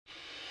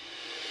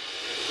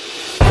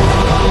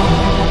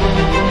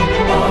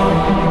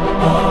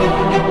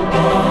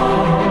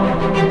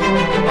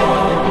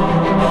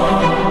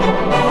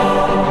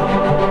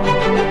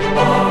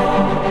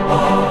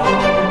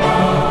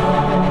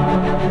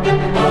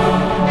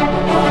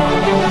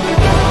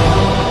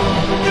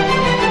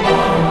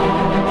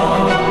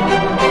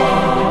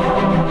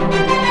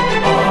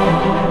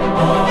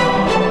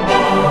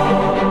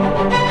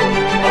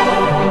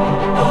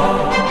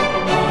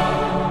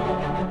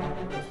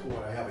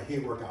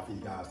HIIT workout for you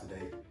guys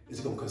today. It's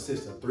going to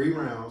consist of 3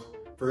 rounds.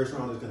 First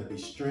round is going to be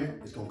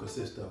strength. It's going to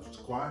consist of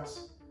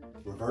squats,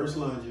 reverse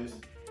lunges,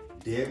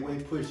 dead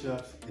weight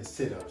push-ups, and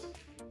sit-ups.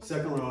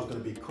 Second round is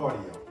going to be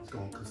cardio. It's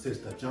going to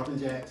consist of jumping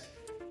jacks,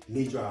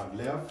 knee drive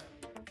left,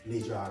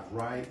 knee drive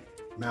right,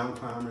 mountain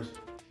climbers.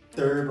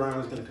 Third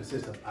round is going to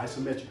consist of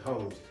isometric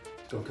holds.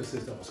 It's going to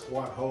consist of a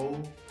squat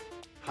hold,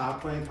 high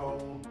plank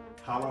hold,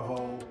 hollow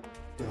hold,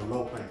 then a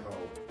low plank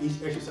hold. Each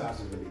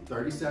exercise is going to be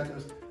 30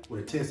 seconds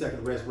with a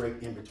 10-second rest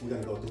break in between.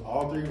 We're going to go through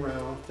all 3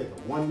 rounds, take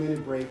a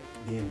 1-minute break,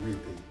 then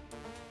repeat.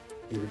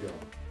 Here we go.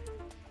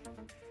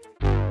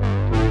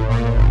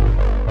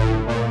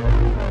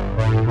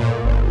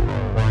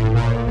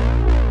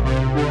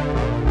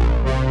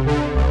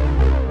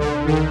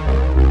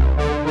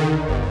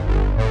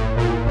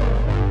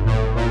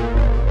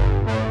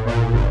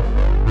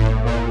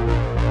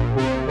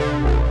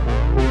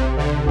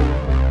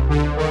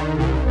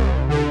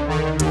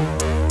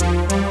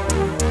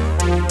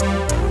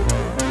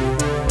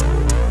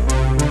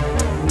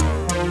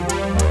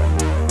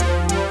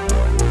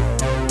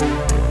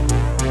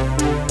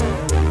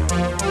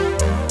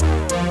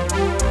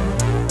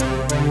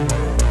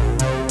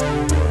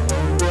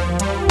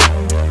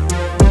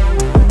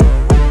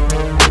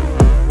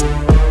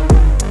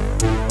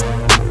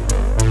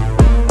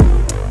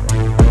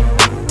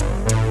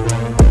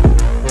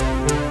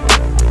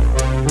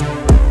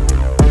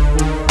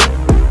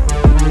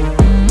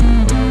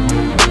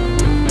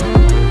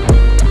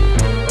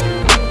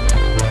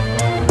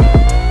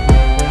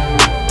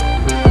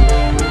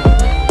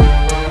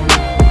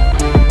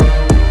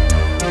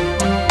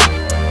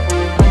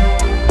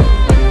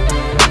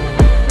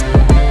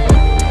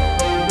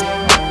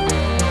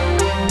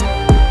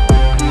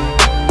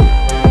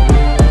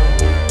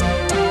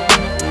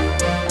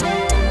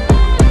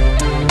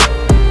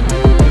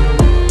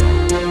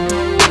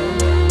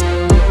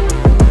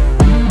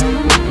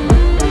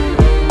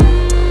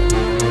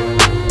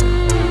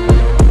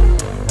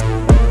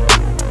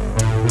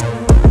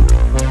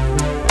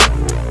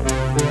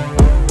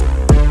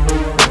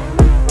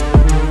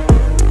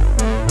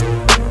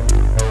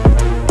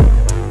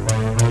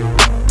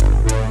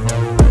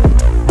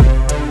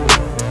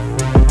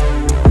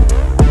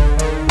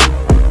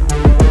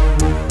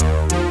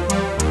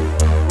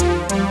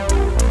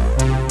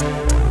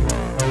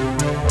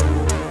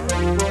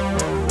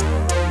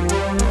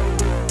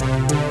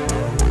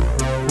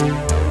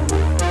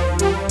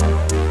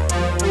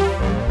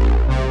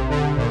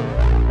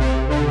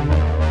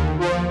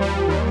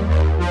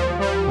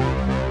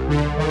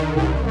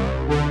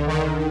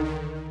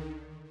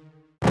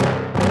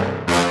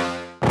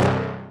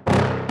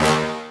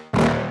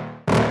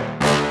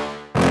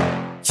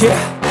 Yeah.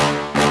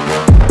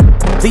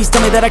 Please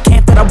tell me that I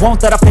can't, that I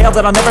won't, that I fail,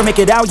 that I'll never make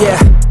it out, yeah.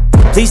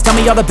 Please tell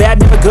me all the bad,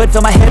 never good,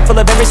 fill my head full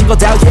of every single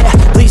doubt, yeah.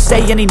 Please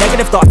say any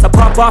negative thoughts, I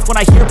pop off when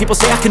I hear people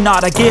say I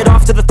cannot. I get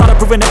off to the thought of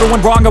proving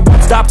everyone wrong, I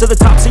won't stop to the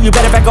top, so you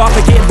better back off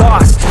and get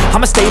lost.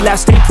 I'ma stay loud,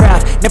 stay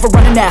proud, never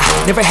running out,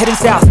 never heading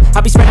south.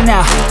 I'll be spreading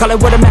out, call it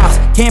word of mouth,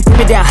 can't put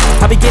me down,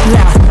 I'll be getting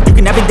loud. You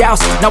can have your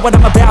doubts, not what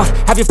I'm about,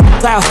 have your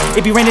cloud,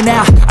 it be raining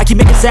now, I keep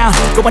making sound,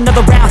 go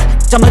another round,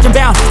 I'm legend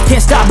bound,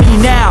 can't stop me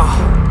now.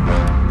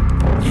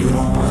 You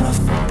don't wanna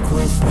fuck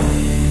with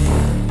me,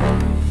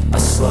 a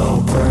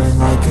slow burn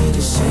like a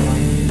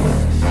disease.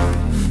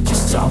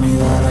 Just tell me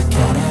that I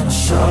can and I'll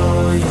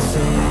show you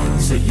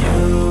things that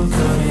you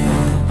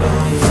couldn't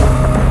believe.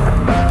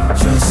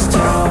 Just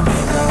tell me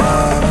that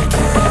I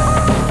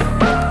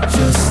can.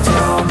 Just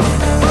tell me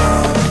that I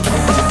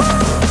can.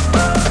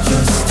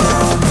 Just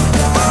tell me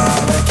that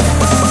I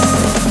can.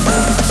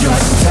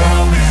 Just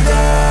tell me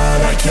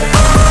that I can.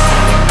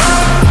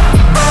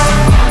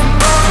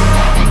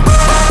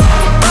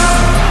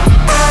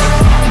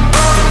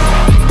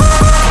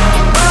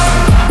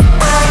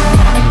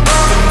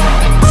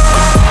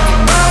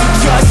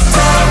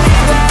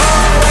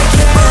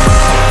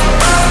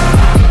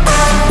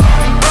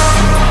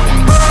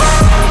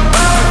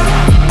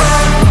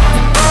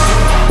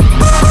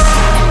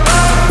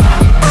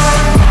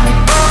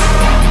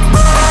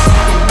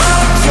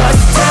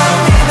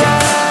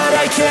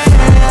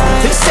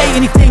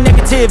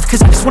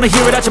 Cause I just wanna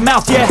hear it out your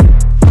mouth, yeah.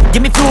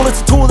 Give me fuel,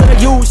 it's a tool that I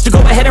use to go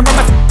ahead and run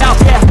my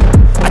mouth, yeah.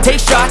 I take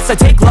shots, I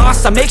take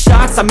loss, I make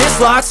shots, I miss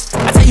lots.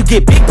 That's how you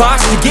get big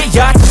box, you get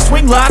yachts, you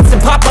swing lots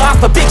and pop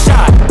off a big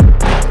shot.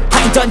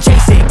 I ain't done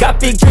chasing, got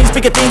big dreams,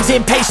 bigger things,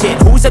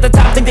 impatient. Who's at the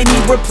top think they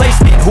need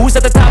replacement? Who's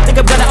at the top think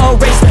I'm gonna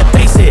erase them?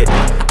 Face it,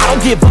 I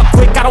don't give up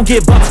quick, I don't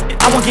give up,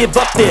 I won't give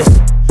up this.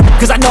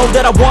 Cause I know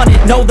that I want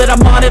it, know that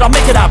I'm on it, I'll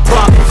make it, I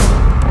promise.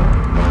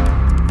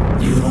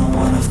 You don't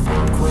wanna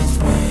fuck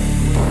with me,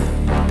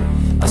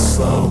 a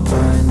slow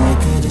burn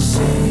like a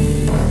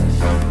disease.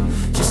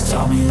 Just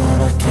tell me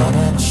that I can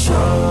and I'll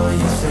show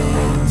you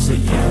things that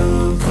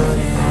you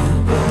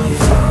couldn't believe.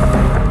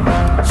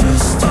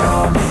 Just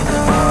tell me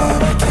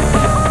that I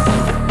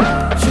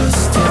can.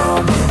 Just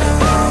tell me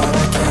that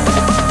I can.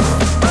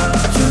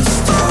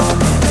 Just tell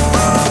me that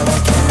I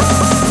can.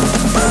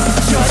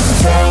 Just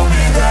tell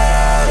me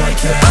that I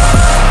can.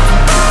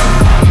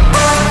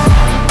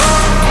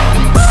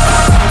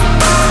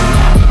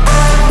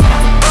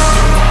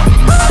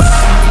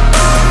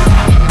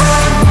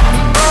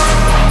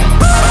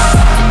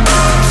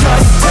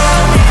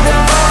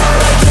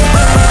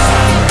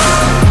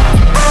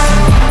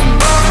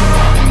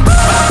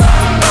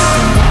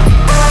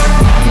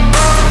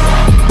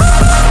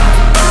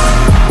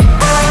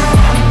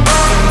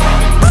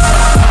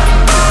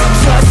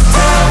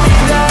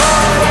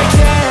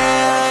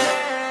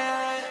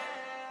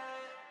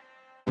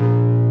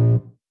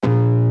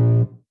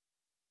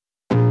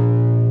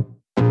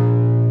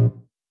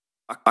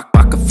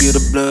 feel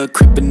the blood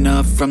creeping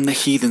up from the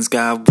heathens.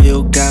 Got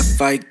will, got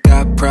fight,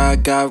 got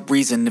pride, got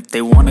reason. If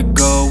they wanna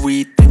go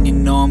eat, then you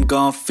know I'm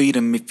gon' feed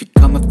them. If you're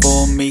coming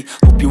for me,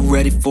 hope you're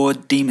ready for a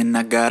demon.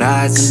 I got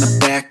eyes in the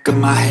back of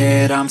my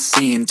head, I'm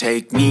seeing.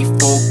 Take me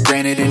for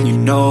granted and you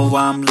know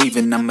I'm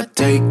leaving. I'ma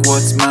take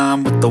what's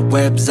mine with the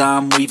webs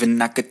I'm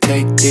weaving. I could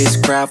take this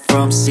crowd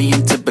from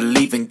seeing to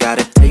believing. Got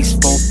a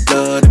taste for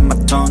blood and my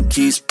tongue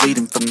keeps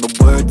bleeding from the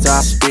words I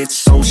spit.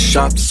 So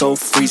sharp, so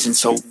freezing,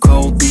 so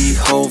cold.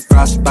 Behold,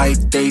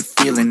 frostbite they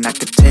feeling. I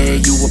could tear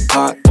you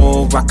apart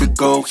or I could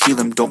go heal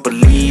them. Don't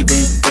believe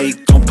in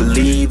fate, don't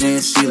believe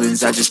in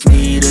ceilings. I just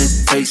need a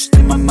taste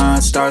and my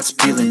mind starts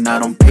peeling. I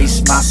don't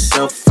pace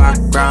myself, I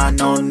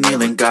grind on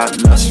kneeling.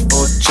 Got lust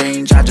for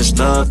change, I just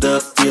love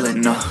the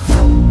feeling.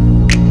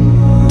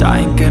 I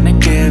ain't gonna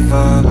give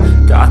up.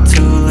 Got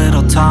too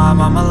little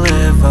time, I'ma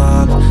live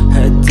up.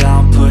 Head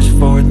down, push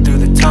forward through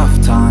the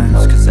tough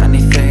times. Cause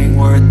anything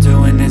worth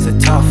doing is a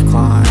tough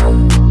climb.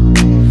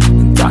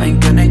 And I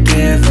ain't gonna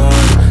give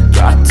up.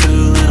 Got too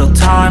little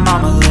time,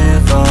 I'ma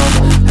live up.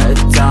 Head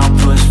down,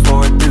 push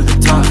forward through the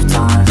tough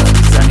times.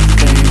 Cause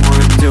anything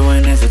worth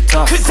doing is a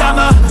tough climb. Cause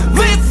I'ma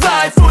live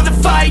life for the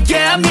fight,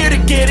 yeah, I'm here to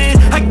get it.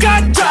 I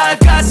got drive,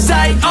 got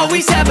sight,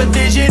 always have a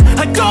vision.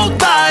 I don't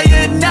lie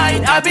at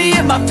night, I be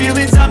in my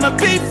feelings. I'ma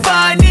be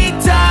fine,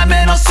 need time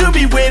and I'll soon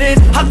be winning.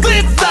 I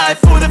live life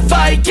for the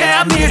fight,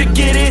 yeah, I'm here to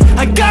get it.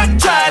 I got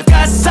drive,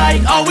 got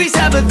sight, always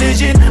have a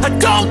vision. I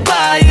don't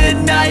lie at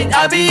night,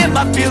 I be in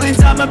my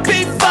feelings. I'ma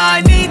be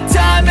fine, need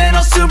time and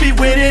I'll soon be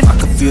winning. I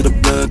can feel the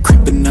blood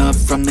creeping up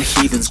from the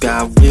heathens.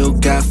 Got will,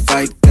 got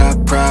fight,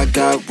 got pride,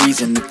 got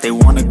reason. If they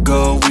wanna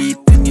go eat,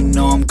 then you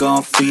know I'm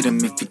gon' feed them.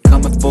 If you're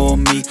coming for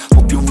me,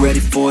 hope you're ready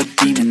for a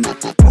demon. I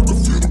can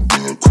feel the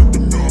blood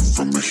creeping up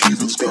from the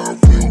heathens. Got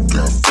will,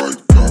 got fight,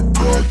 got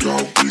pride,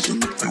 got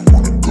reason. If they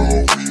wanna go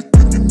eat,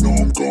 then you know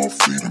I'm gon'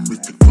 feed them.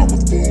 If you're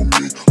coming for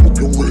me, hope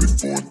you're ready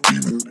for a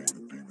demon.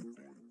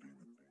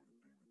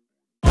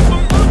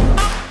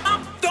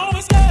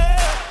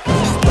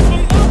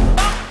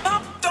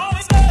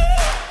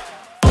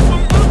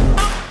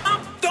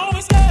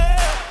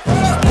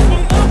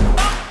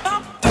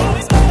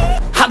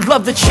 I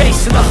love the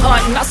chase and the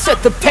hunt, and I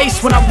set the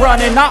pace when I'm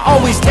running. I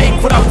always take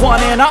what I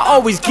want and I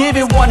always give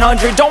it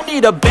 100. Don't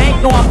need a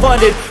bank, no I'm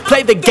funded.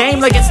 Play the game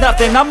like it's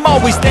nothing, I'm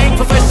always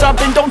thankful for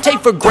something. Don't take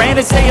for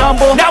granted, stay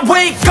humble. Now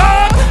wake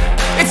up!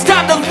 It's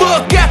time to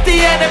look at the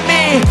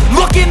enemy.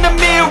 Look in the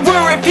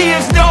mirror if he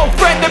is no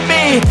friend to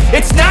me.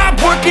 It's not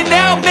working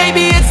out,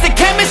 maybe it's the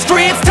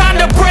chemistry. It's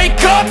time to break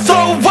up so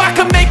I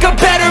can make a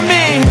better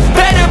me.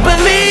 Better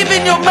believe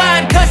in your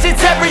mind, cause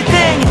it's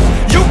everything.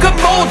 You can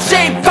mold,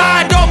 shape,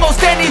 find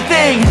almost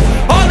anything.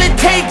 All it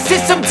takes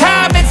is some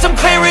time and some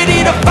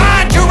clarity to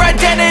find your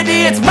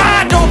identity. It's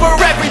mind over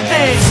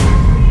everything.